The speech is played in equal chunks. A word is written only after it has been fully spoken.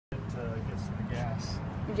grass.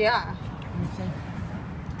 Yeah. Let me see.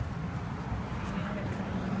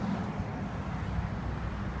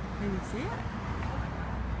 Can you see it?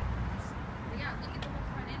 Yeah, look at the whole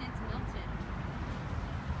front end. It's melted.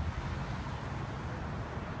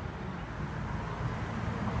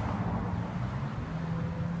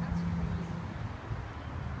 That's crazy.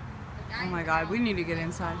 The Oh guy my God, we need to get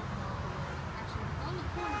inside. Actually, it's on the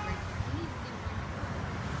corner right there. We need to get one.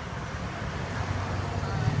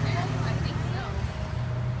 Yeah, I think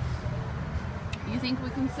so. You think we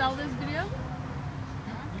can sell this video?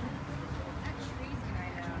 That tree's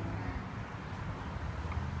gonna down there.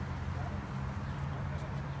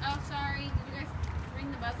 Oh, sorry. Did you guys ring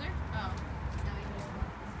the buzzer? Oh. No, you didn't.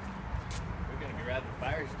 We're gonna grab the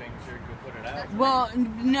fire extinguisher and go put it out. Well,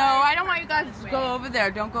 no, I don't want you guys to go over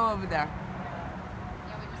there. Don't go over there.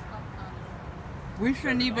 Yeah, we just called the cops. We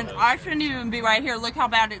shouldn't even, I shouldn't even be right here. Look how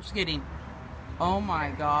bad it's getting. Oh my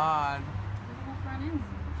God. The whole front end's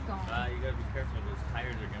gone. You gotta be careful. Those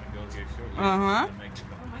tires are gonna go here shortly. Uh-huh. To make it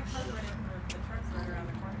go. My cousin went in for the trucks right around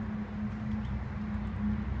the corner.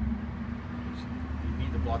 You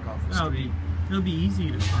need to block off the It'll street. be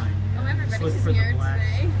easy to find. Oh, Just everybody's look for here the black,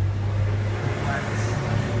 today. black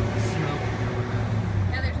smoke.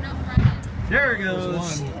 Yeah, there's no front end. There it There's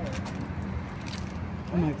goes. one.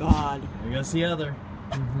 Oh my God. There goes the other.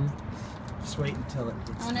 Just wait until it I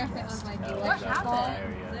gets. wonder if it was like the What electrical.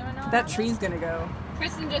 happened? Does anyone know That what tree's gonna go.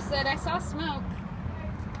 Kristen just said, I saw smoke.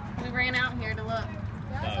 We ran out here to look.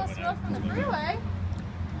 Yeah, I saw smoke from the freeway.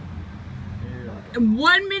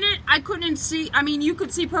 1 minute I couldn't see, I mean you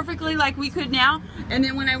could see perfectly like we could now, and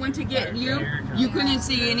then when I went to get you, you couldn't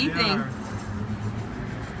see anything.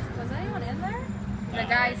 Was anyone in there? The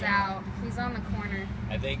guy's out. He's on the corner.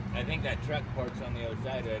 I think that truck park's on the other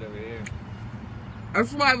side, right over here.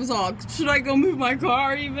 That's why I was all, should I go move my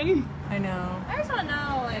car even? I know. I just want to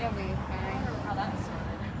know, like, it'll be fine. How that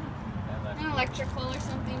started. An electrical or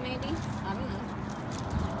something, maybe. I don't know.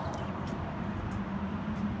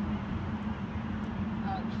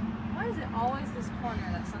 Why is it always this corner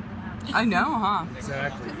that something happens? I know, huh?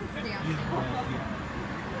 Exactly.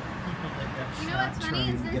 You know what's funny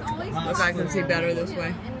is there's always Look, I can see better this way.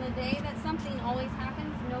 In the day that something always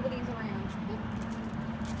happens, nobody's around.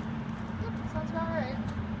 Yep, sounds about right.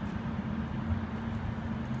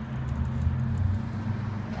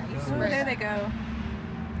 Yeah, you Oh, spread. there they go.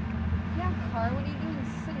 Yeah, car, what are you doing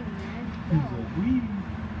sitting there? Go.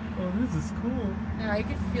 Oh, this is cool. Yeah, you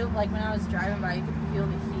could feel, like when I was driving by, you could feel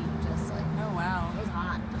the heat just like, Oh wow. it was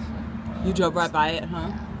hot. You drove right by it,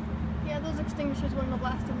 huh? Yeah, those extinguishers wouldn't have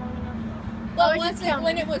lasted long enough. Well,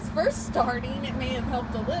 when it was first starting, it may have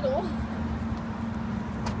helped a little.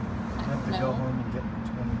 I have to go home and get my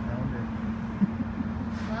 20-pounder.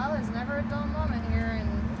 Well, there's never a dull moment here in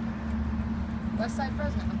West Side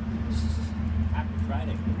Fresno. Happy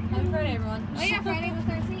Friday. Happy Friday, everyone. Oh yeah, Friday the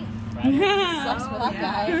 13th. Friday. Sucks for that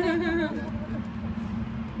guy.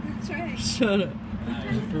 That's right. Shut up.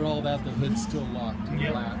 After all that, the hood's still locked and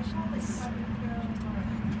Yep. latched.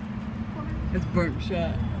 It's burnt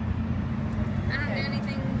shut. I don't do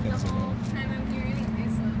anything the whole time I'm here anyway,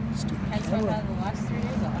 so. Had spent out of the last 3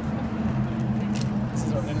 years off. This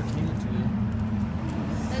is our entertainment tool.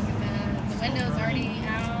 Look at the window's already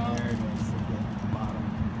out.